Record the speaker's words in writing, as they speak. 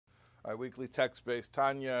Our weekly text-based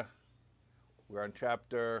Tanya. We're on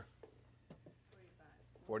chapter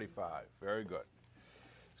 45. Very good.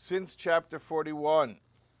 Since chapter 41,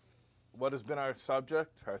 what has been our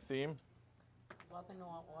subject, our theme? Love and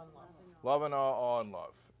awe, awe and love. Love and awe, awe and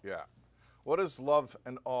love. Yeah. What does love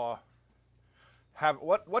and awe have?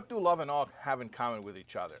 What do love and awe have in common with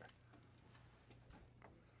each other?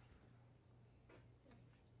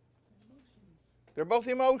 They're both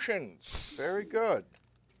emotions. Very good.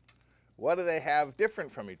 What do they have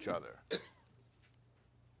different from each other?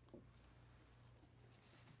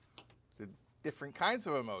 They're different kinds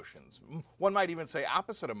of emotions. One might even say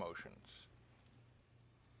opposite emotions.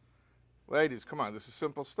 Ladies, come on, this is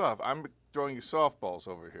simple stuff. I'm throwing you softballs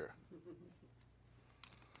over here.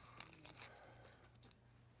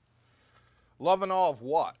 Love and awe of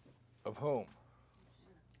what? Of whom?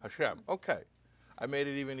 Hashem. Okay. I made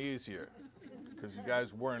it even easier because you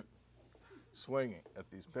guys weren't swinging at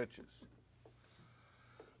these pitches.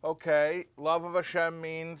 Okay, love of Hashem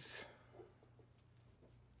means,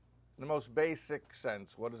 in the most basic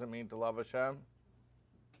sense, what does it mean to love Hashem?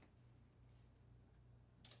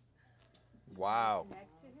 Wow.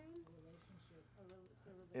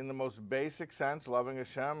 In the most basic sense, loving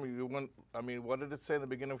Hashem, what did it say in the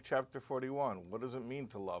beginning of chapter 41? What does it mean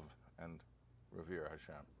to love and revere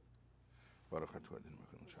Hashem? To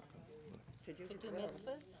do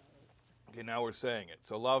mitzvahs? Okay, now we're saying it.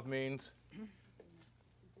 So love means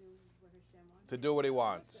to do what he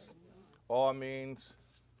wants. Awe means,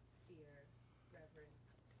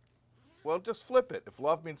 well, just flip it. If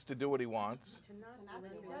love means to do what he wants,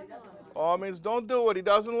 awe means don't do what he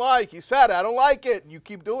doesn't like. He said, I don't like it, and you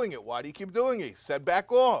keep doing it. Why do you keep doing it? He said,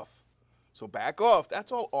 back off. So back off.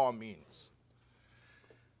 That's all awe means.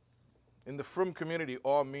 In the Frum community,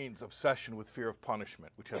 awe means obsession with fear of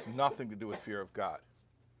punishment, which has nothing to do with fear of God.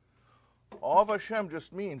 Awe of Hashem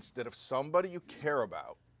just means that if somebody you care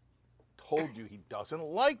about told you he doesn't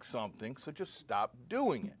like something, so just stop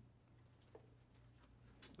doing it.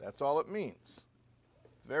 That's all it means.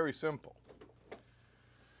 It's very simple.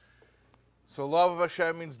 So love of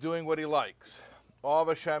Hashem means doing what he likes. Awe of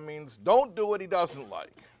Hashem means don't do what he doesn't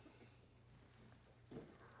like.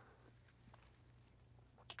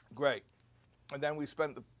 Great. And then we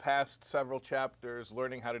spent the past several chapters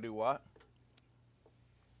learning how to do what?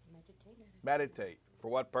 Meditate. For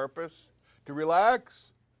what purpose? To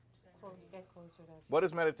relax? Get closer to Hashem. What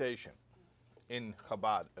is meditation? In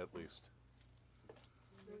Chabad, at least.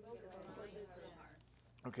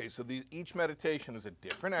 Okay, so each meditation is a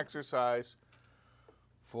different exercise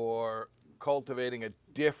for cultivating a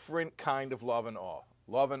different kind of love and awe.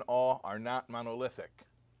 Love and awe are not monolithic.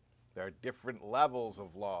 There are different levels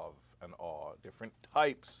of love and awe, different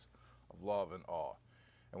types of love and awe.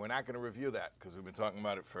 And we're not going to review that because we've been talking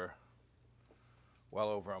about it for well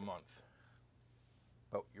over a month.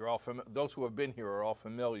 But you're all those who have been here are all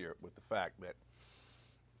familiar with the fact that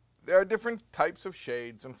there are different types of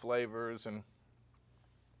shades and flavors and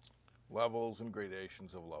levels and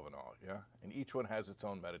gradations of love and awe, yeah? And each one has its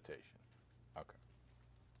own meditation. Okay.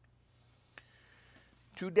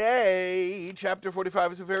 Today, chapter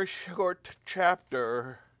 45 is a very short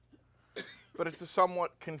chapter, but it's a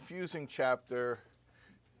somewhat confusing chapter.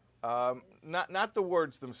 Not the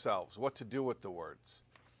words themselves, what to do with the words,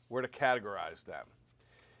 where to categorize them.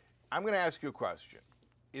 I'm going to ask you a question.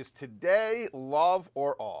 Is today love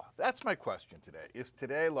or awe? That's my question today. Is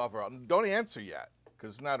today love or awe? Don't answer yet,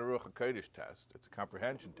 because it's not a Ruach HaKodesh test. It's a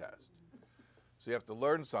comprehension test. So you have to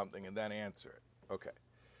learn something and then answer it. Okay.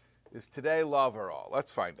 Is today love or awe?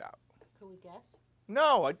 Let's find out. Could we guess?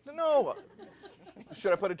 No.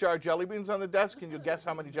 Should I put a jar of jelly beans on the desk? Can you guess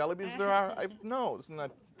how many jelly beans there are? No, it's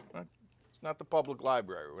not the public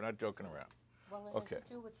library. We're not joking around. Well, it has to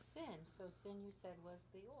do with sin. So sin, you said, was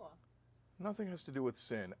the awe. Nothing has to do with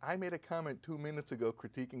sin. I made a comment 2 minutes ago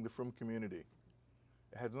critiquing the Frum community.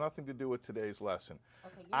 It has nothing to do with today's lesson.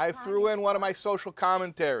 Okay, I threw in one of my social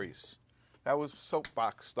commentaries. That was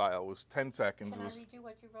soapbox style. It was 10 seconds. Can I read you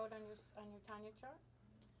what you wrote on your Tanya chart?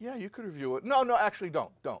 Yeah, you could review it. No, actually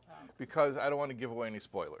don't. Because I don't want to give away any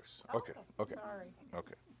spoilers. Okay. Sorry.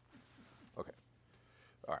 Okay.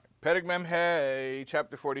 All right. Perek Mem Hey,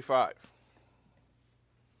 chapter 45.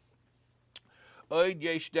 There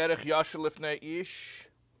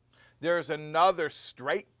is another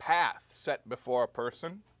straight path set before a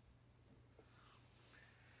person.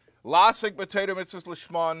 Lasik b'teira mitzvahs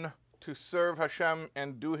lishman, to serve Hashem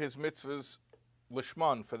and do his mitzvahs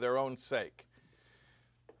lishman, for their own sake.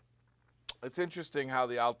 It's interesting how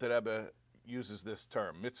the Alter Rebbe uses this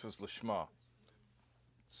term, mitzvahs lishma.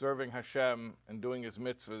 Serving Hashem and doing his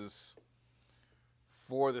mitzvahs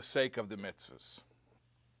for the sake of the mitzvahs.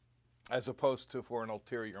 as opposed to for an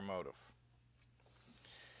ulterior motive.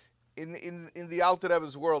 In the Alter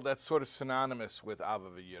Rebbe's world, that's sort of synonymous with Ava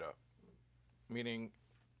v'Yira, meaning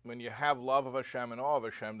when you have love of Hashem and awe of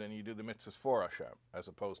Hashem, then you do the mitzvahs for Hashem, as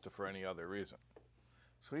opposed to for any other reason.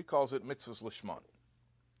 So he calls it mitzvahs lishman.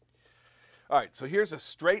 All right, so here's a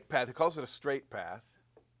straight path. He calls it a straight path.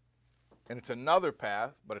 And it's another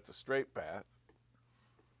path, but it's a straight path.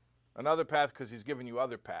 Another path because he's given you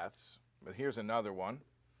other paths, but here's another one,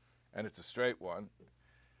 and it's a straight one.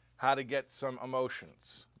 How to get some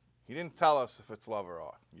emotions. He didn't tell us if it's love or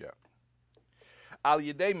awe. Yeah. Al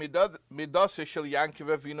yedei midase shel Yankiv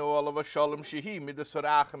Avinu olav shalom shehi midas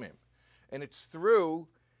harachamim, and it's through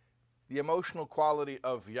the emotional quality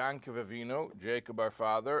of Yankiv Avinu, Jacob our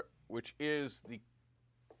father, which is the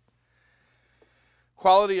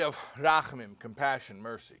quality of rachamim, compassion,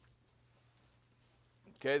 mercy.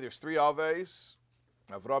 Okay, there's three Aves,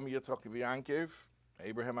 Avram, Yitzchak, and Yankiv,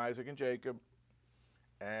 Abraham, Isaac, and Jacob.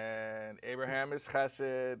 And Abraham is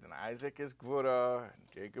Chesed, and Isaac is Gvura, and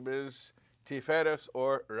Jacob is Tiferes,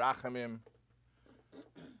 or Rachamim.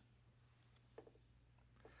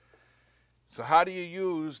 So how do you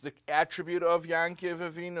use the attribute of Yankiv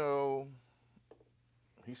Avinu?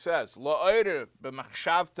 He says,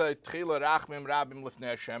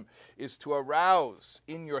 is to arouse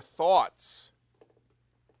in your thoughts,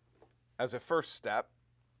 as a first step,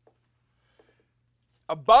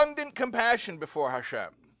 abundant compassion before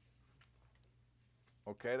Hashem.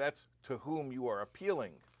 Okay, that's to whom you are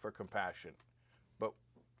appealing for compassion. But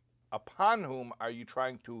upon whom are you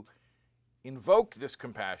trying to invoke this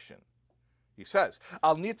compassion? He says,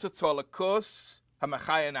 Al nitzatzolakus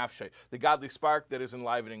hamachaya nafshe, the godly spark that is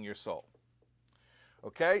enlivening your soul.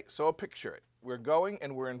 Okay, so picture it. We're going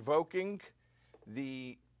and we're invoking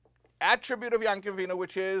the attribute of Yankiv Avinu,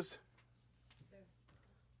 which is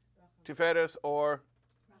Tiferes or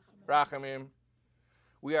Rachamim.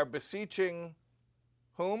 We are beseeching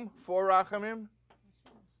whom for Rachamim?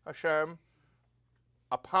 Hashem.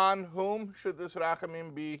 Upon whom should this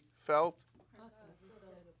Rachamim be felt?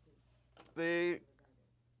 The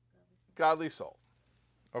godly soul.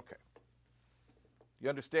 Okay. You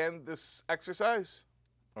understand this exercise?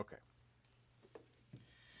 Okay.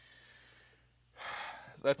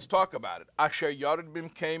 Let's talk about it. Asher yared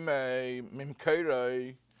bimkei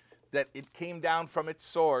mimkeirei, that it came down from its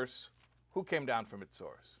source. Who came down from its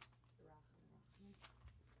source?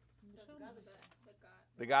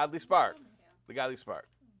 The godly spark. The godly spark.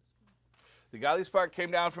 The godly spark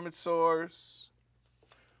came down from its source.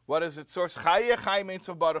 What is its source? Chayeh Chayim Ein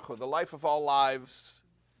Sof Baruch Hu, the life of all lives,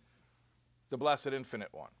 the blessed infinite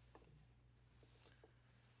one.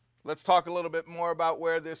 Let's talk a little bit more about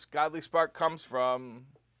where this godly spark comes from.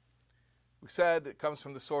 We said it comes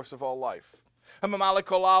from the source of all life, which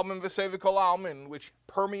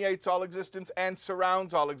permeates all existence and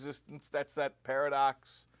surrounds all existence. That's that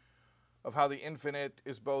paradox of how the infinite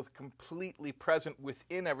is both completely present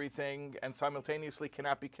within everything and simultaneously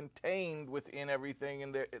cannot be contained within everything,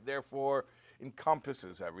 and therefore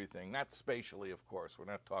encompasses everything. Not spatially, of course. We're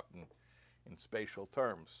not talking in spatial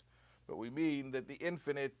terms. But we mean that the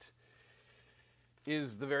infinite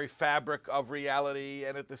is the very fabric of reality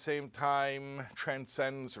and at the same time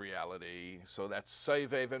transcends reality. So that's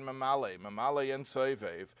Soivev and Mamale. Mamale and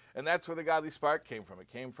Soivev. And that's where the godly spark came from.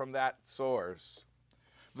 It came from that source.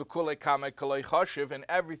 V'kulei kamei kolei choshev, and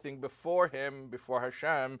everything before him, before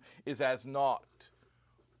Hashem, is as naught.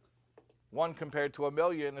 One compared to a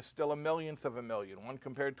million is still a millionth of a million. One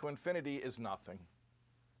compared to infinity is nothing.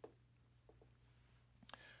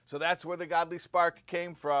 So that's where the godly spark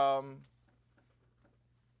came from.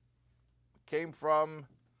 Came from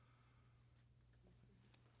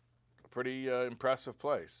a pretty impressive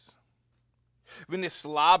place.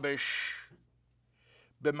 V'nislabish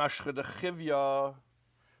b'mashchad chivya,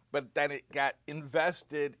 but then it got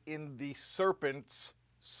invested in the serpent's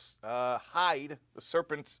hide, the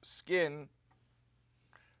serpent's skin.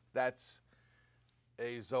 That's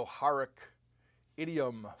a Zoharic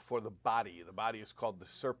idiom for the body. The body is called the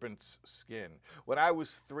serpent's skin. When I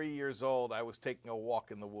was 3 years old, I was taking a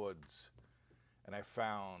walk in the woods, and I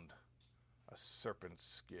found a serpent's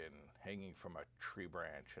skin hanging from a tree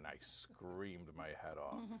branch, and I screamed my head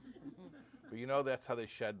off. But you know that's how they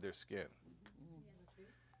shed their skin.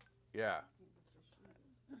 Yeah.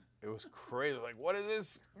 It was crazy. Like, what is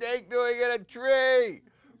this snake doing in a tree?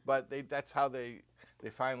 But that's how they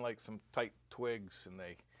find like some tight twigs, and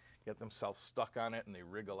they get themselves stuck on it, and they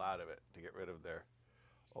wriggle out of it to get rid of their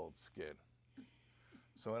old skin.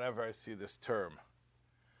 So whenever I see this term,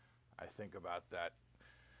 I think about that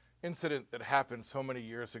incident that happened so many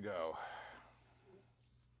years ago.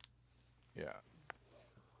 Yeah.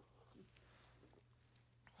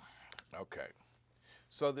 Okay.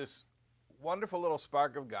 So this wonderful little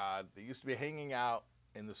spark of God that used to be hanging out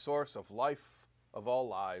in the source of life of all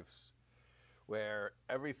lives, where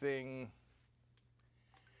everything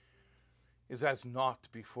is as naught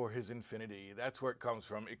before his infinity. That's where it comes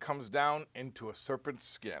from. It comes down into a serpent's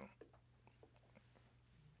skin.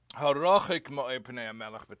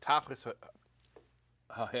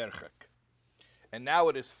 And now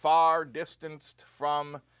it is far distanced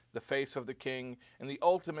from the face of the king in the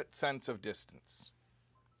ultimate sense of distance.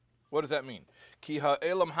 What does that mean?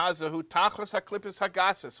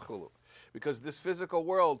 Because this physical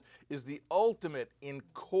world is the ultimate in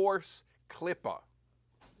coarse klippa.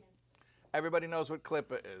 Everybody knows what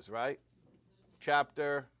klippa is, right?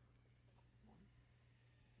 Chapter.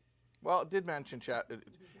 Well, it did mention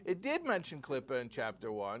klippa in chapter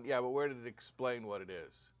 1. Yeah, but where did it explain what it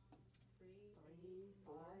is? 3,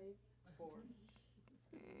 5, 4.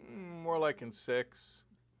 More like in 6.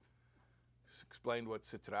 Just explained what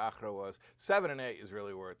Sitra Achra was. 7 and 8 is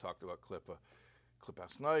really where it talked about klippa.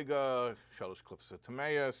 Klippas noiga, shalosh klippas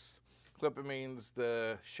tameas. Klippa means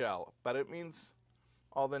the shell, but it means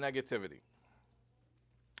all the negativity.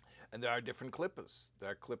 And there are different klippas. There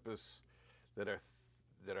are klippas that are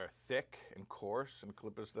thick and coarse, and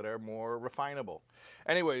klippas that are more refinable.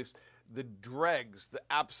 Anyways, the dregs, the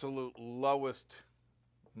absolute lowest,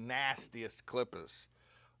 nastiest klippas,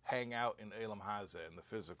 hang out in Elam Hazeh, in the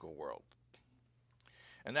physical world.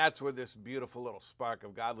 And that's where this beautiful little spark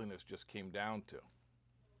of godliness just came down to.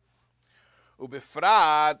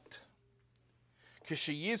 Ubifrat,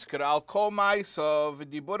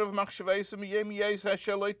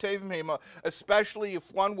 especially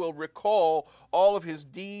if one will recall all of his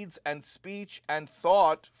deeds and speech and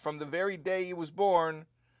thought from the very day he was born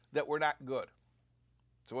that were not good.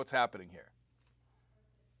 So what's happening here?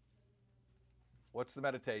 What's the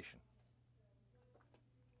meditation?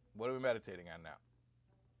 What are we meditating on now?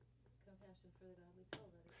 Compassion for the godly soul.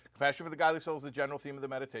 Compassion for the godly soul is the general theme of the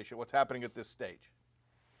meditation. What's happening at this stage?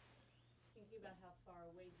 Thinking about how far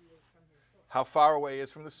away he is from his source. How far away he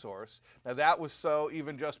is from the source. Now that was so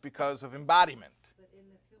even just because of embodiment. But in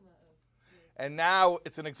the tumah of And now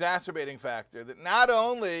it's an exacerbating factor that not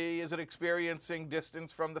only is it experiencing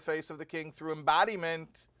distance from the face of the king through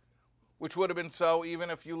embodiment, which would have been so even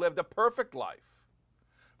if you lived a perfect life,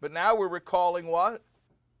 but now we're recalling what?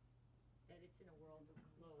 that it's in a world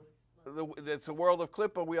of lowest. It's a world of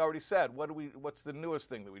klippa, we already said. What's the newest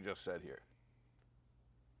thing that we just said here?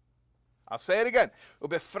 I'll say it again.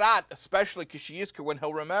 Ubefrat, especially kishiyizker, when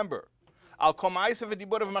he'll remember. Al komaisav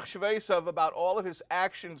edibur of machshavesav, about all of his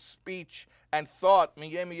action, speech, and thought,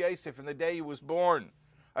 miyem yosef, in the day he was born,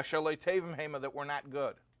 asher lo tevim hema, that were not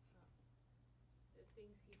good. The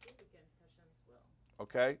things he did against Hashem's will.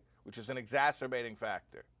 Okay? Which is an exacerbating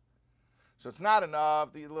factor. So it's not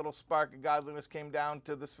enough. The little spark of godliness came down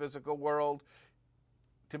to this physical world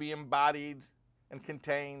to be embodied and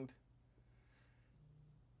contained.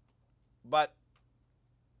 But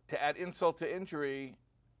to add insult to injury,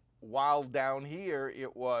 while down here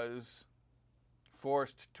it was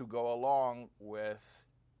forced to go along with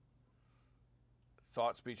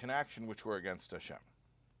thought, speech, and action which were against Hashem.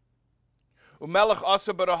 Umelech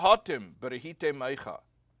asa barahatim barahite meicha.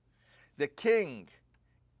 The king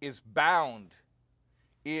is bound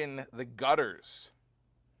in the gutters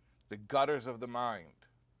of the mind.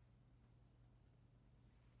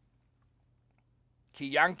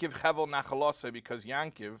 Ki Yankiv Hevel Nachalose, because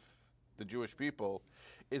Yankiv, the Jewish people,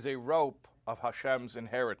 is a rope of Hashem's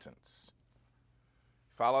inheritance.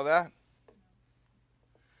 Follow that?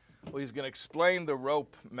 Well, he's going to explain the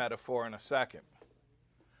rope metaphor in a second.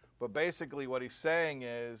 But basically what he's saying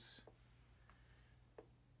is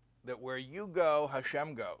that where you go,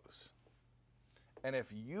 Hashem goes. And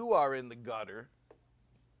if you are in the gutter,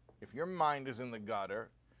 if your mind is in the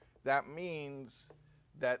gutter, that means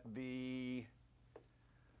that the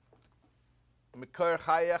Mikar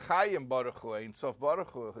Chaya Chayim Baruch Hu, Ein Sof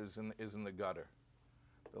Baruch Hu, is in the gutter.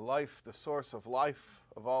 The life, the source of life,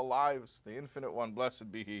 of all lives, the infinite one,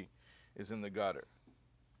 blessed be he, is in the gutter.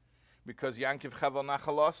 Because Yankiv Chevel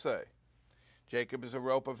Nachalose, Jacob is a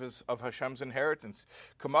rope of Hashem's inheritance.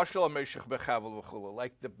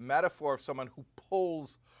 Like the metaphor of someone who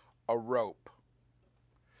pulls a rope.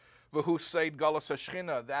 V'hu seid galus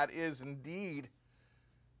hashchina. That is indeed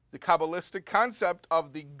the Kabbalistic concept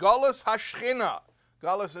of the galus hashchina.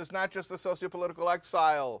 Galus is not just the socio-political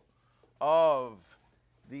exile of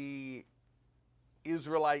the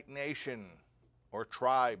Israelite nation or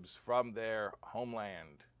tribes from their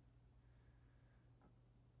homeland.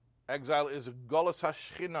 Exile is galus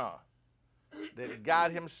hashchina, that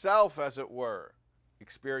God himself, as it were,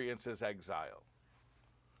 experiences exile.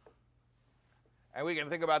 And we can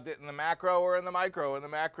think about it in the macro or in the micro. In the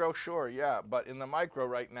macro, sure, yeah. But in the micro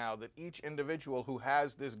right now, that each individual who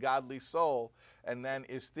has this godly soul and then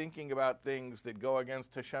is thinking about things that go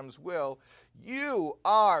against Hashem's will, you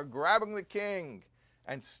are grabbing the king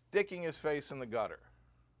and sticking his face in the gutter.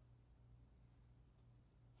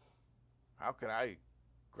 How can I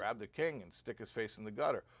grab the king and stick his face in the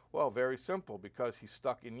gutter? Well, very simple, because he's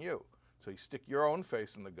stuck in you. So you stick your own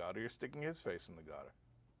face in the gutter, you're sticking his face in the gutter.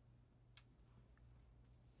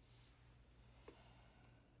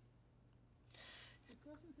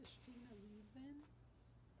 Doesn't the Shekhinah leave then?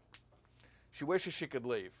 She wishes she could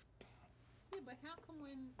leave. Yeah, but how come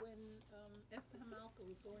when Esther Hamalka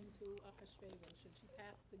was going to Achashverosh and she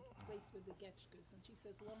passed the place with the Getchkas and she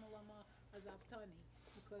says Lama Lama Azavtani,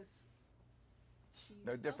 because she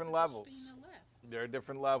There are felt different that the levels. Shekhinah left. There are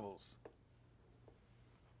different levels.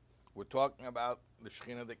 We're talking about the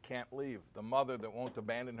Shekhinah that can't leave, the mother that won't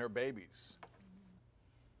abandon her babies.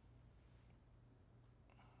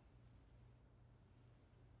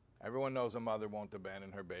 Everyone knows a mother won't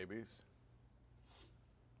abandon her babies.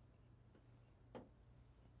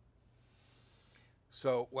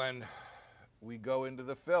 So when we go into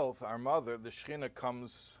the filth, our mother, the Shekhinah,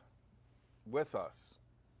 comes with us.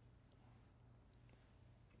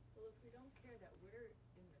 Well, if we don't care that we're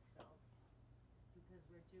in the self, because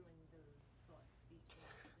we're doing those thoughts, speech,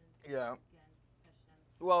 actions Yeah. against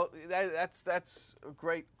Hashem's Well, that's a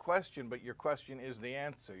great question, but your question is the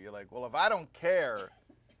answer. You're like, well, if I don't care,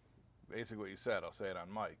 basically what you said, I'll say it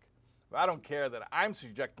on mic. If I don't care that I'm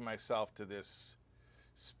subjecting myself to this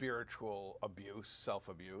spiritual abuse,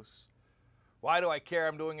 self-abuse, why do I care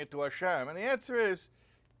I'm doing it to Hashem? And the answer is,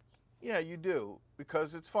 yeah, you do,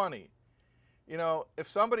 because it's funny. You know, if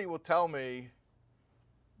somebody will tell me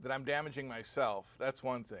that I'm damaging myself, that's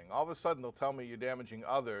one thing. All of a sudden, they'll tell me you're damaging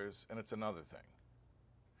others, and it's another thing.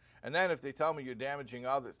 And then if they tell me you're damaging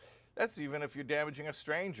others, that's even if you're damaging a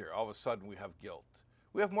stranger, all of a sudden we have guilt.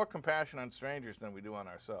 We have more compassion on strangers than we do on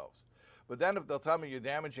ourselves. But then if they'll tell me you're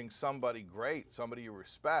damaging somebody great, somebody you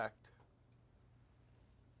respect,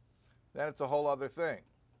 then it's a whole other thing.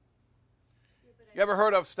 You ever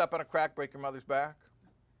heard of step on a crack, break your mother's back?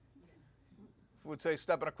 If we would say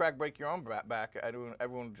step on a crack, break your own back,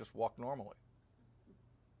 everyone would just walk normally.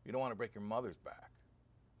 You don't want to break your mother's back,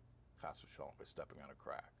 chas v'shalom, by stepping on a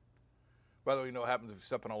crack. By the way, you know what happens if you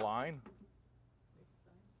step on a line?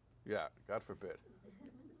 Yeah, God forbid.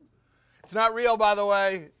 It's not real, by the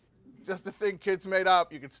way. Just a thing kids made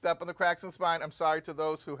up. You can step on the cracks in the spine. I'm sorry to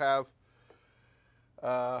those who have,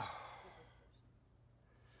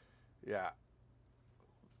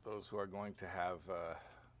 those who are going to have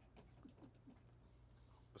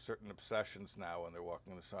certain obsessions now when they're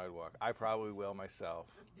walking on the sidewalk. I probably will myself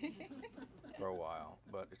for a while,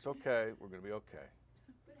 but it's okay. We're going to be okay.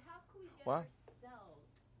 But how can we get What? ourselves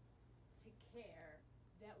to care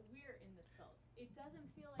that we're in the self? It doesn't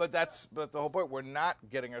feel like But the whole point, we're not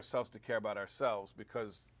getting ourselves to care about ourselves,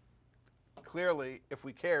 because clearly, if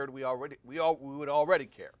we cared, we would already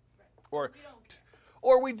care. Right. So Or, we don't care.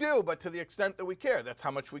 or we do, but to the extent that we care, that's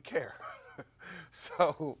how much we care.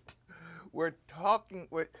 So we're telling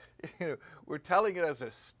it as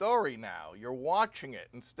a story now. You're watching it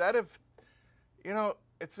instead of,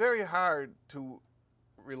 it's very hard to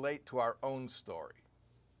relate to our own story.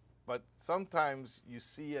 But sometimes you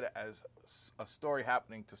see it as a story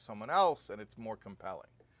happening to someone else, and it's more compelling.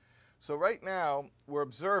 So right now, we're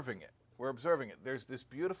observing it. We're observing it. There's this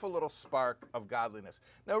beautiful little spark of godliness.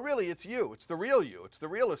 Now, really, it's you. It's the real you. It's the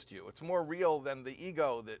realest you. It's more real than the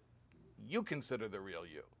ego that you consider the real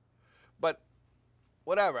you. But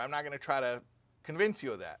whatever, I'm not going to try to convince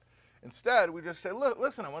you of that. Instead, we just say,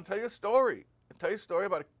 listen, I want to tell you a story. I'll tell you a story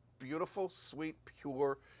about a beautiful, sweet,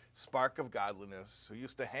 pure spark of godliness who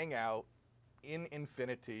used to hang out in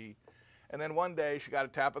infinity. And then one day she got a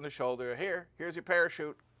tap on the shoulder. Here's your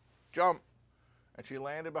parachute. Jump. And she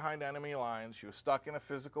landed behind enemy lines. She was stuck in a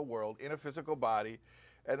physical world, in a physical body.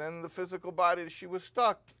 And then the physical body that she was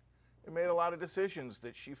stuck, it made a lot of decisions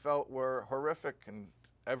that she felt were horrific. And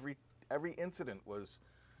every incident was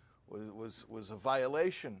a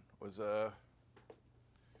violation, was a,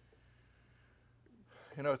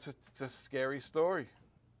 it's a scary story.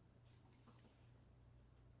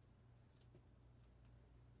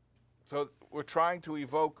 So we're trying to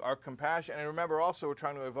evoke our compassion. And remember also, we're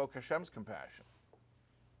trying to evoke Hashem's compassion.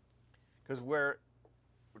 Because we're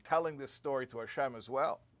telling this story to Hashem as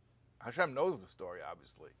well. Hashem knows the story,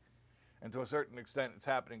 obviously. And to a certain extent, it's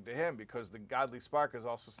happening to him, because the godly spark is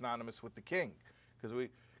also synonymous with the king. Because we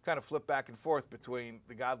kind of flip back and forth between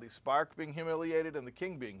the godly spark being humiliated and the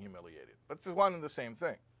king being humiliated. But it's one and the same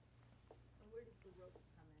thing. And where does the rope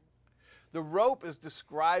come in? The rope is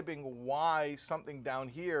describing why something down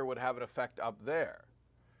here would have an effect up there.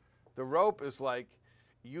 The rope is like,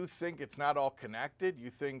 you think it's not all connected, you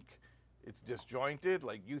think it's disjointed,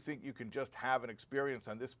 like you think you can just have an experience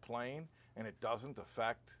on this plane and it doesn't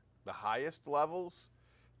affect the highest levels.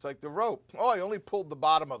 It's like the rope. Oh, I only pulled the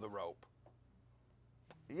bottom of the rope.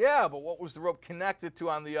 Yeah, but what was the rope connected to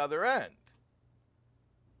on the other end?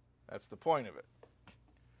 That's the point of it.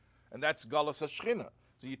 And that's Galus HaShechina.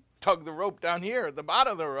 So you tug the rope down here at the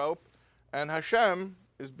bottom of the rope, and Hashem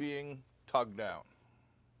is being tugged down.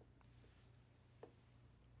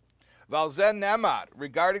 Valzen Nemar,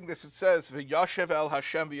 regarding this it says, V'yoshev el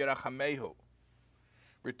Hashem v'yerachamehu.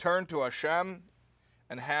 Return to Hashem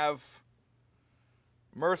and have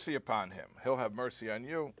mercy upon him. He'll have mercy on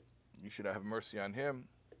you. You should have mercy on him.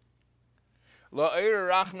 Which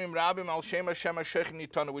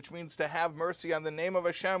means to have mercy on the name of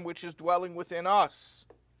Hashem, which is dwelling within us.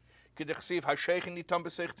 Like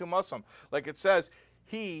it says,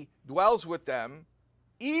 he dwells with them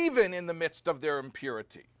even in the midst of their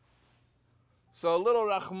impurity. So a little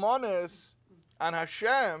Rachmanis on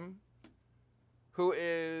Hashem, who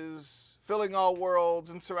is filling all worlds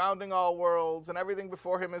and surrounding all worlds, and everything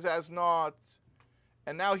before him is as naught.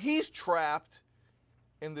 And now he's trapped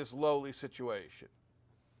in this lowly situation.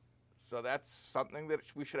 So that's something that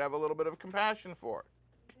we should have a little bit of compassion for.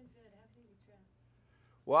 He's infinite. How can he be trapped?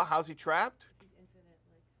 Well, how's he trapped? He's infinite.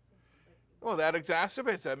 Well, that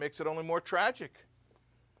exacerbates, that makes it only more tragic.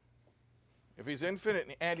 If he's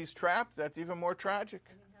infinite and he's trapped, that's even more tragic.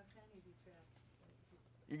 I mean, how can he be trapped?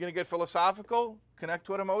 You're going to get philosophical? Connect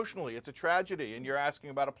to it emotionally. It's a tragedy, and you're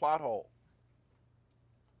asking about a plot hole.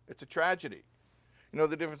 It's a tragedy. You know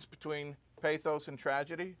the difference between pathos and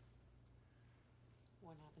tragedy?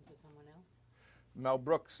 What happened to someone else? Mel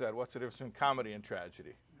Brooks said, what's the difference between comedy and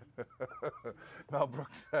tragedy? Mel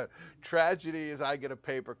Brooks said, tragedy is I get a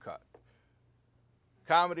paper cut.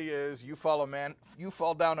 Comedy is you fall down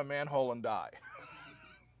a manhole and die.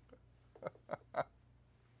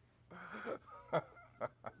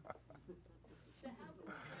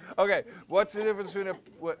 Okay, what's the difference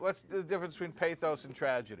between pathos and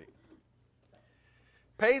tragedy?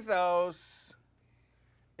 Pathos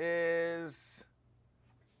is,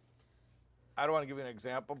 I don't want to give you an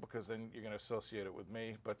example because then you're going to associate it with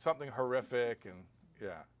me, but something horrific and,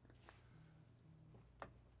 yeah.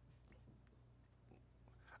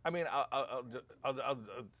 I mean,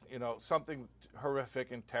 you know, something horrific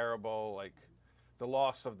and terrible, like the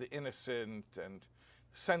loss of the innocent and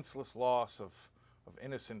senseless loss of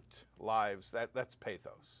innocent lives. That's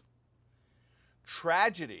pathos.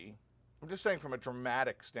 Tragedy, I'm just saying from a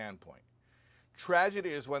dramatic standpoint, tragedy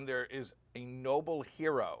is when there is a noble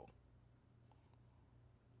hero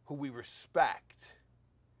who we respect,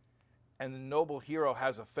 and the noble hero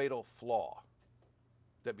has a fatal flaw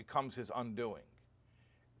that becomes his undoing.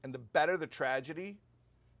 And the better the tragedy,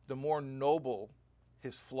 the more noble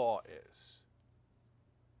his flaw is.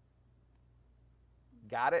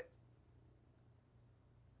 Got it?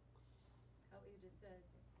 How you just said,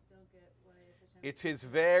 don't get why Hashem. It's his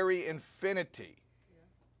very infinity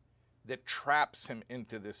that traps him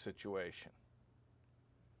into this situation.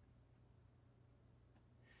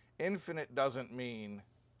 Infinite doesn't mean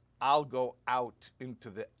I'll go out into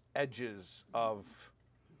the edges of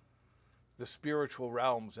the spiritual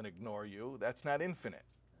realms and ignore you. That's not infinite.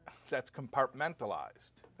 That's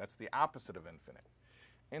compartmentalized. That's the opposite of infinite.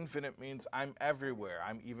 Infinite means I'm everywhere.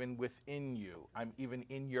 I'm even within you. I'm even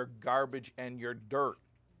in your garbage and your dirt.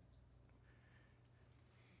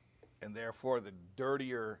 And therefore, the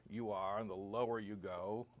dirtier you are and the lower you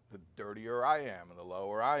go, the dirtier I am and the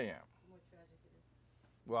lower I am. The more tragic it is.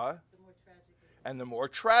 What? The more tragic it is. And the more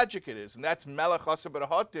tragic it is. And that's Melech Haser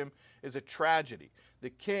B'Rahotim is a tragedy. The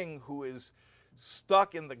king who is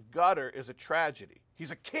stuck in the gutter is a tragedy. He's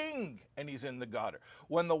a king and he's in the gutter.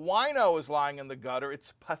 When the wino is lying in the gutter,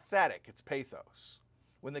 it's pathetic. It's pathos.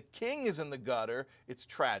 When the king is in the gutter, it's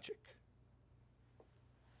tragic.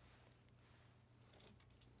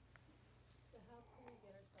 So how can we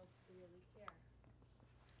get ourselves to really care?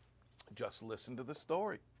 Just listen to the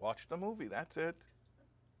story. Watch the movie. That's it.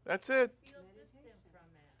 That's it. Feel distant from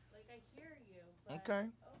it. Like I hear you, but Okay.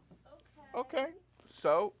 okay. Okay.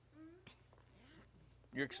 So,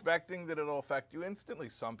 you're expecting that it'll affect you instantly.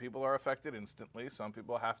 Some people are affected instantly. Some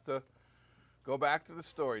people have to go back to the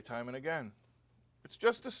story time and again. It's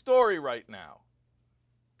just a story right now.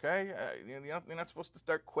 Okay? You're not supposed to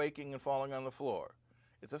start quaking and falling on the floor.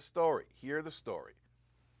 It's a story. Hear the story.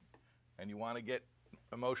 And you want to get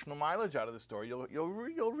emotional mileage out of the story,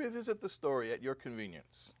 you'll revisit the story at your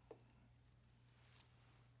convenience.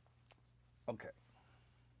 Okay.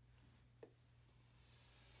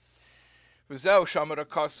 V'zeu shamar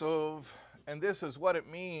kasuv, and this is what it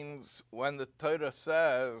means when the Torah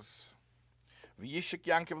says, V'yishik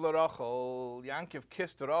Yankov l'Rachel, Yankov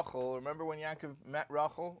kissed Rachel. Remember when Yankov met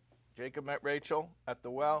Rachel? Jacob met Rachel at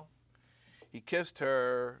the well. He kissed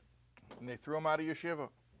her, and they threw him out of yeshiva.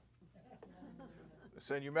 They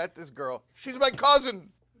said, you met this girl. She's my cousin.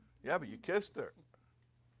 Yeah, but you kissed her.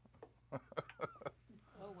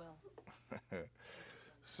 Oh, well.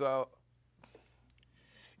 So,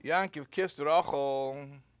 Yankov kissed Rachel.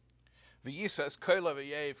 V'yisas koila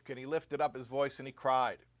v'yev, and he lifted up his voice and he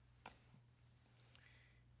cried.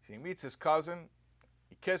 He meets his cousin,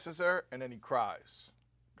 he kisses her, and then he cries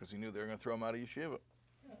because he knew they were going to throw him out of yeshiva.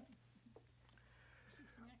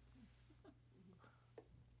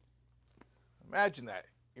 Imagine that.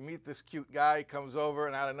 You meet this cute guy, he comes over,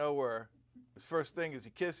 and out of nowhere, his first thing is he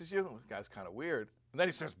kisses you. This guy's kind of weird. And then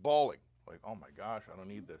he starts bawling. Like, oh my gosh, I don't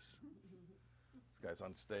need this. This guy's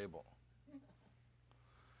unstable.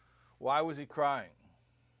 Why was he crying?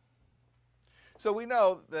 So we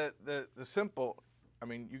know that the simple, I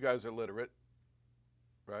mean, you guys are literate,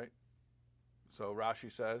 right? So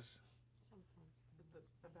Rashi says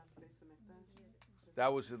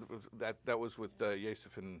that was with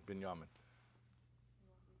Yosef and Binyamin.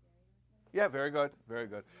 Yeah, very good, very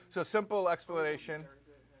good. So simple explanation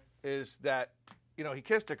is that, you know, he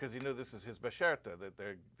kissed her because he knew this is his besherta, that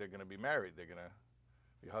they're going to be married, they're going to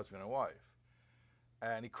be husband and wife,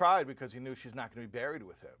 and he cried because he knew she's not going to be buried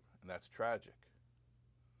with him, and that's tragic.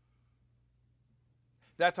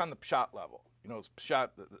 That's on the pshat level. You know, it's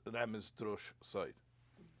pshat, them is drush side.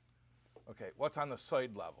 Okay, what's on the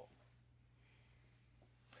side level?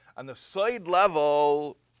 On the side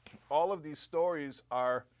level, all of these stories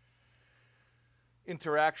are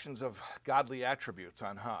interactions of godly attributes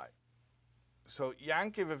on high. So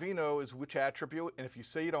Yankov Avinu is which attribute? And if you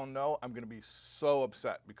say you don't know, I'm going to be so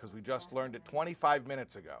upset because we just learned it 25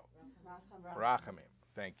 minutes ago. Rachamim.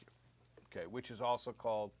 Thank you. Okay, which is also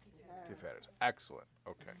called Tiferes. Excellent.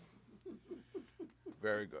 Okay.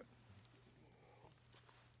 Very good.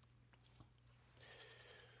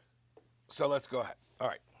 So let's go ahead. All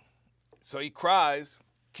right. So he cries,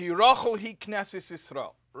 Ki Rachel hi Knesset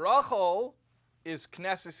Yisrael. Rachel is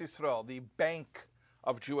Knesset Yisrael, the bank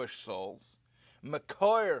of Jewish souls.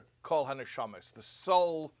 Mekoyer kol hanashamas, the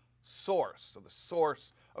soul source, so the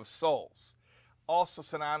source of souls. Also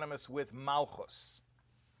synonymous with Malchus.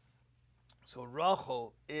 So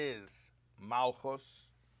Rachel is Malchus,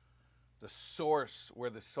 the source where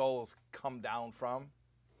the souls come down from,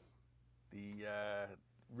 the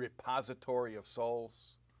repository of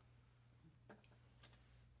souls.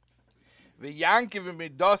 The Yankiv in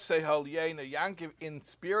Midosei Halyena, Yankiv in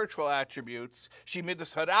spiritual attributes, she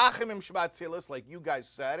midas harachimim sh'batzilos, like you guys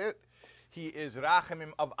said it. He is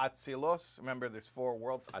rachimim of Atzilos. Remember, there's 4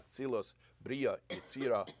 worlds: Atzilos, Bria,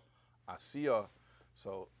 Yitzira, Asiya.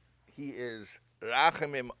 So he is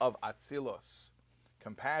rachimim of Atzilos,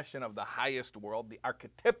 compassion of the highest world, the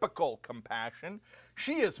archetypical compassion.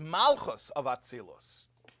 She is Malchus of Atzilos.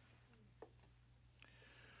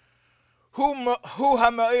 So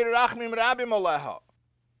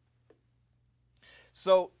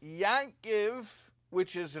Yankiv,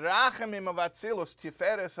 which is Rachamim of Atzilus,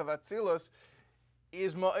 Tiferes of Atzilus,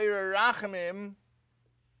 is Ma'ir Rachamim,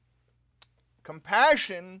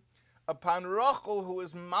 compassion upon Rachel, who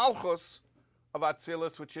is Malchus of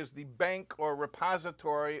Atzilus, which is the bank or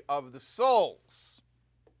repository of the souls.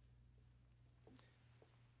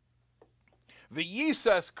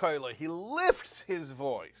 V'yisas koila, he lifts his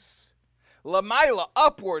voice. Lamaila,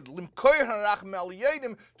 upward, limkoyer harachim el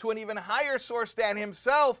yedim, to an even higher source than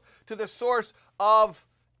himself, to the source of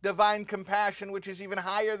divine compassion, which is even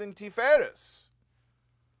higher than Tiferes.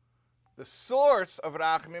 The source of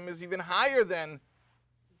Rachamim is even higher than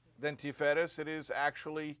Tiferes. It is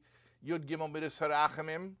actually Yud Gimel Midas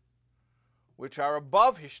Harachamim, which are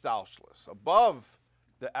above Hishtalshlis, above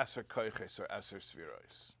the Eser Koiches or Eser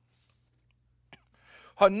Sviros.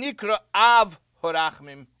 Hanikra Av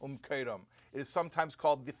Harachmim Keiram. It is sometimes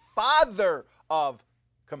called the father of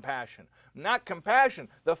compassion. Not compassion,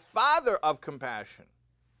 the father of compassion.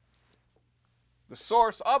 The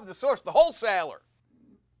source of the source, the wholesaler.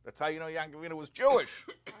 That's how you know Yankovina was Jewish.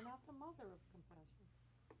 Why not the mother of compassion?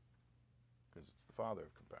 Because it's the father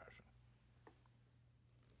of compassion.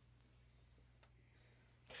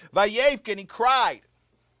 Vayevkin, he cried.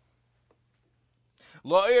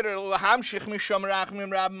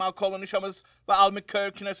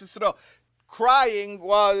 Crying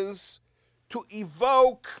was to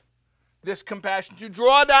evoke this compassion, to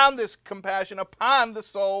draw down this compassion upon the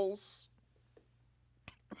souls.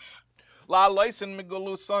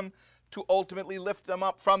 to ultimately lift them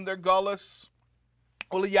up from their gullus,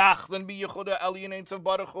 and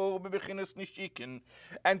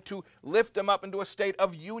to lift them up into a state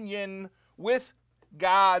of union with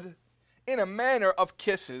God in a manner of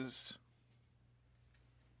kisses.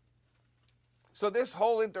 So this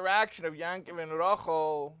whole interaction of Yankov and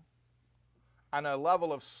Rachel on a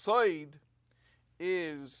level of soid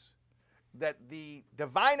is that the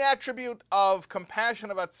divine attribute of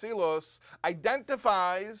compassion of Atzilus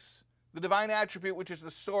identifies the divine attribute which is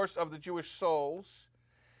the source of the Jewish souls.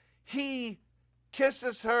 He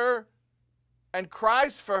kisses her and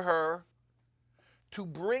cries for her to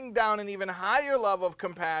bring down an even higher level of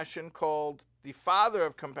compassion called the Father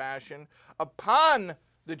of Compassion upon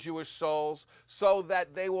the Jewish souls so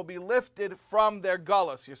that they will be lifted from their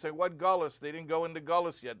gullus. You say, what gullus? They didn't go into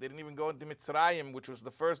gullus yet. They didn't even go into Mitzrayim, which was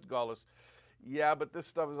the first gullus. Yeah, but this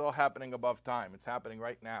stuff is all happening above time. It's happening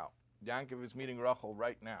right now. Yankov is meeting Rachel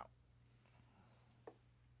right now.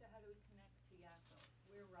 So how do we connect to Yaakov?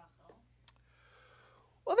 We're Rachel.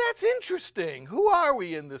 Well, that's interesting. Who are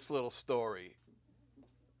we in this little story?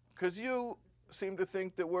 Because you seem to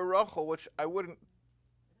think that we're Rachel, which I wouldn't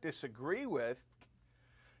disagree with.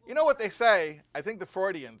 You know what they say? I think the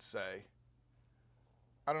Freudians say.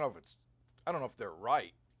 I don't know if they're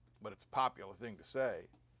right, but it's a popular thing to say.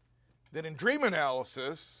 That in dream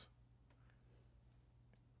analysis,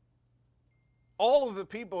 all of the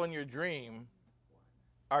people in your dream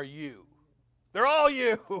are you. They're all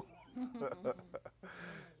you.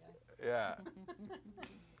 Yeah.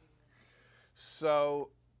 So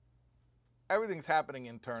everything's happening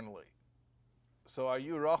internally. So are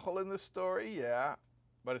you Rachel in this story? Yeah.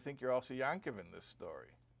 But I think you're also Yankov in this story.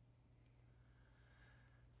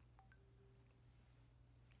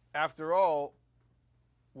 After all,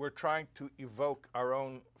 we're trying to evoke our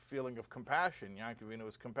own feeling of compassion. Yankovino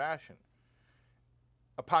is compassion.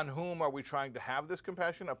 Upon whom are we trying to have this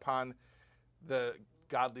compassion? Upon the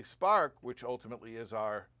godly spark, which ultimately is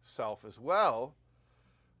our self as well.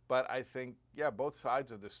 But I think, yeah, both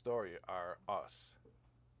sides of this story are us.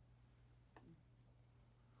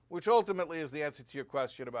 Which ultimately is the answer to your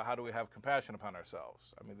question about how do we have compassion upon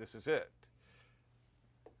ourselves. I mean, this is it.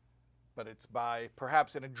 But it's by,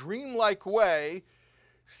 perhaps in a dreamlike way,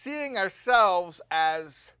 seeing ourselves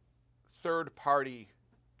as third-party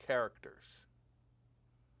characters.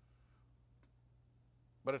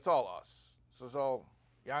 But it's all us. So it's all,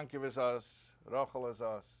 Yankov is us, Rachel is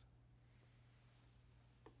us.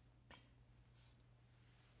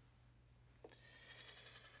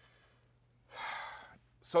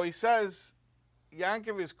 So he says,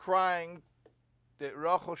 Yankov is crying that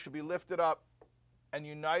Rachel should be lifted up and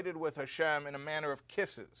united with Hashem in a manner of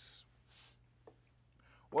kisses.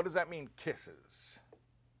 What does that mean, kisses?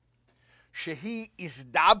 Shehi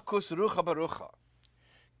isdabkus rucha barucha.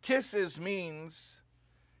 Kisses means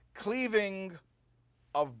cleaving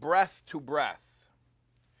of breath to breath.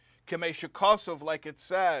 Kemei shekosov, like it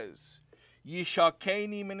says,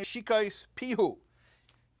 Yishakeni minishikais pihu.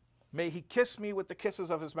 May he kiss me with the kisses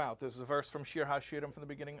of his mouth. This is a verse from Shir HaShirim, from the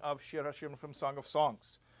beginning of Shir HaShirim, from Song of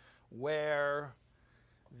Songs, where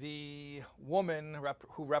the woman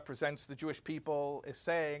who represents the Jewish people is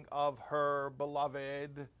saying of her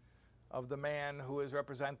beloved, of the man who is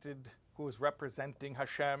representing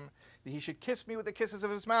Hashem, that he should kiss me with the kisses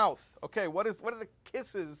of his mouth. Okay, what are the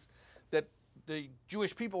kisses that the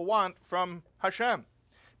Jewish people want from Hashem?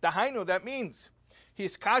 Dahainu, that means,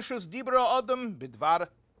 his kashus dibra adam bidvar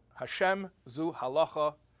Hashem zu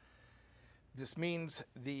halacha. This means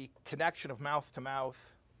the connection of mouth to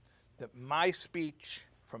mouth, that my speech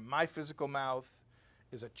from my physical mouth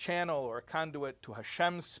is a channel or a conduit to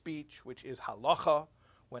Hashem's speech, which is halacha.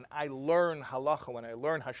 When I learn halacha, when I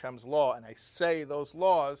learn Hashem's law and I say those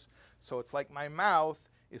laws, so it's like my mouth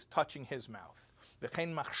is touching his mouth.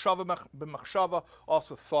 V'chein machshava b'machshava,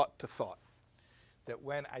 also thought to thought. That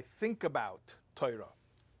when I think about Torah,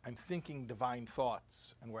 I'm thinking divine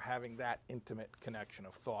thoughts, and we're having that intimate connection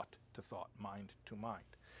of thought to thought, mind to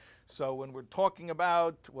mind. So when we're talking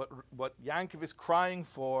about what Yankov is crying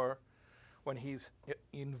for, when he's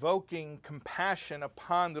invoking compassion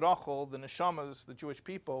upon Rachel, the neshamas, the Jewish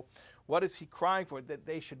people, what is he crying for? That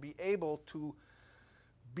they should be able to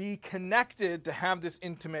be connected, to have this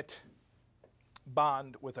intimate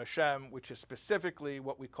bond with Hashem, which is specifically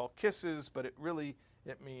what we call kisses, but it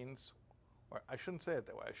means, or I shouldn't say it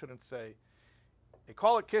that way. I shouldn't say, they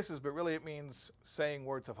call it kisses, but really it means saying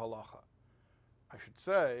words of halacha. I should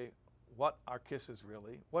say, what are kisses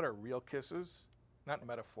really? What are real kisses? Not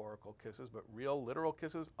metaphorical kisses, but real, literal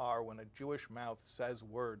kisses are when a Jewish mouth says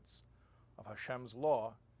words of Hashem's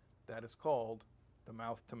law. That is called the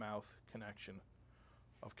mouth-to-mouth connection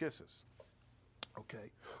of kisses.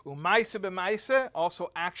 Okay. Umaisa b'maisa,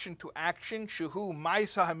 also action to action. Shehu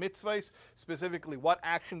maisa ha-mitzvahs, specifically what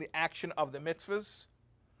action? The action of the mitzvahs.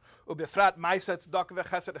 Ubefrat maisa tzedakah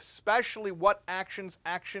v'chesed, especially what actions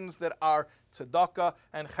that are tzedakah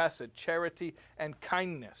and chesed, charity and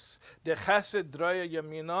kindness. The chesed droya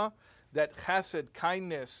yamina, that chesed,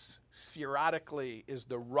 kindness, spherotically is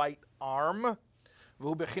the right arm.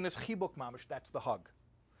 V'hu bechinas chibuk mamish, that's the hug.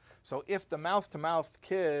 So if the mouth-to-mouth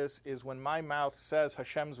kiss is when my mouth says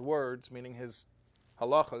Hashem's words, meaning his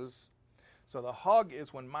halachas, so the hug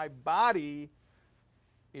is when my body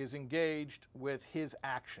is engaged with his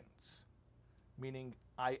actions, meaning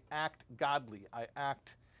I act godly, I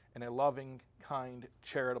act in a loving, kind,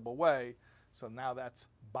 charitable way. So now that's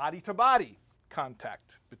body-to-body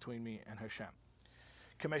contact between me and Hashem.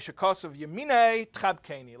 Kameshakosov Yamine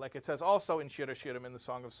Tchabkeni, like it says also in Shir HaShirim in the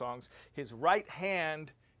Song of Songs, his right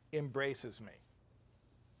hand embraces me.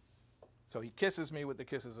 So he kisses me with the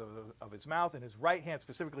kisses of his mouth, and his right hand,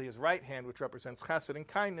 specifically his right hand, which represents chesed and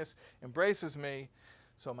kindness, embraces me.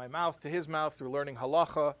 So my mouth to his mouth through learning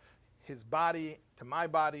halacha, his body to my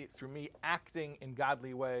body through me acting in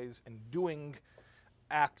godly ways and doing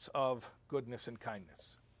acts of goodness and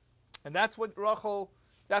kindness. And that's what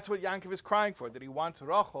Yankov is crying for, that he wants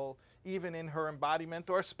Rachel, even in her embodiment,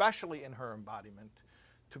 or especially in her embodiment,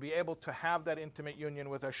 to be able to have that intimate union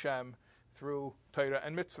with Hashem through Torah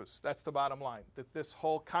and mitzvahs. That's the bottom line. That this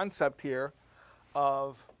whole concept here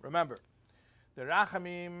of, remember, the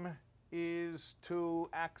Rachamim is to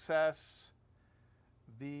access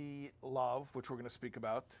the love, which we're going to speak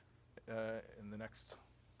about in the next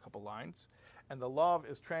couple lines. And the love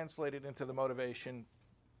is translated into the motivation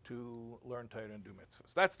to learn Torah and do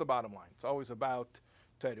mitzvahs. That's the bottom line. It's always about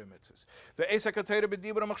Torah mitzvahs.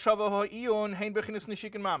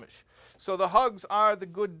 So the hugs are the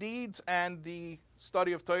good deeds, and the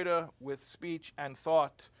study of Torah with speech and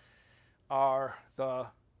thought are the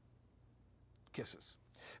kisses.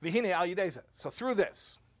 So through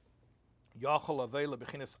this,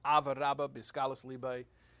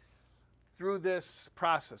 through this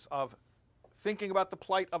process of thinking about the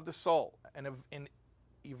plight of the soul and in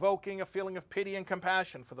evoking a feeling of pity and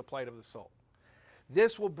compassion for the plight of the soul,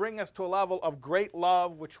 this will bring us to a level of great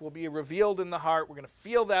love, which will be revealed in the heart. We're going to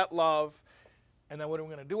feel that love. And then what are we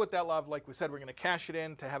going to do with that love? Like we said, we're going to cash it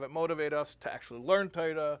in to have it motivate us to actually learn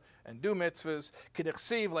Torah and do mitzvahs.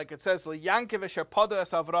 K'dichsiv, like it says, L'yankiv esher pada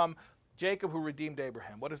es Avram, Jacob who redeemed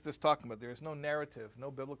Abraham. What is this talking about? There is no narrative,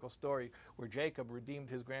 no biblical story where Jacob redeemed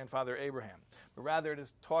his grandfather Abraham. But rather it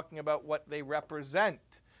is talking about what they represent.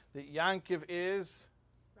 That Yankiv is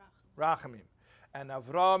Rachamim. And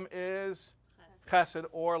Avram is chesed,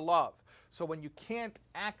 or love. So when you can't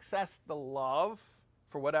access the love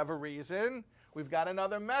for whatever reason, we've got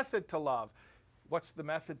another method to love. What's the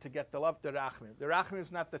method to get the love? The rachamim. The rachamim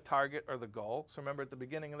is not the target or the goal. So remember at the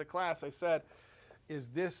beginning of the class I said, is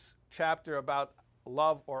this chapter about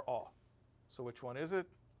love or awe? So which one is it?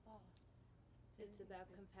 It's about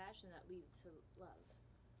compassion that leads to love.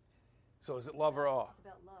 So is it love or awe? It's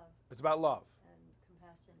about love, It's about love. and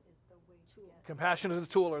compassion is the way to get it. Compassion is the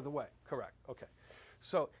tool or the way. Correct. Okay.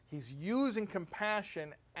 So he's using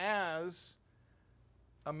compassion as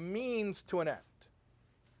a means to an end.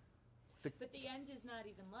 But the end is not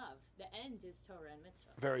even love. The end is Torah and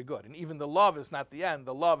mitzvah. Very good. And even the love is not the end.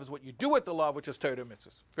 The love is what you do with the love, which is Torah and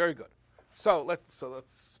mitzvahs. Very good. So let's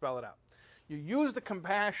spell it out. You use the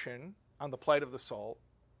compassion on the plight of the soul.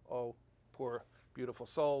 Oh, poor, beautiful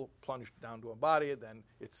soul, plunged down to a body. Then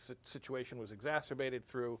its situation was exacerbated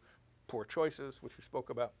through poor choices, which we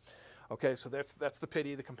spoke about. Okay, so that's the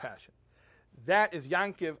pity, the compassion. That is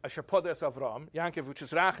Yankiv, asher podes Avram. Yankiv, which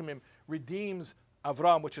is Rachamim, redeems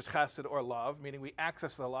Avram, which is chesed or love, meaning we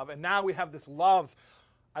access the love. And now we have this love.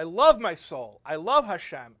 I love my soul. I love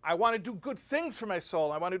Hashem. I want to do good things for my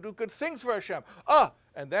soul. I want to do good things for Hashem.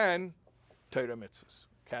 And then Torah mitzvahs.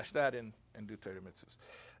 Cash that in and do Torah mitzvahs.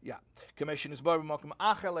 Yeah. Commission is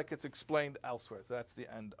like it's explained elsewhere. So that's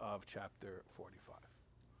the end of chapter 45.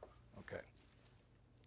 Okay.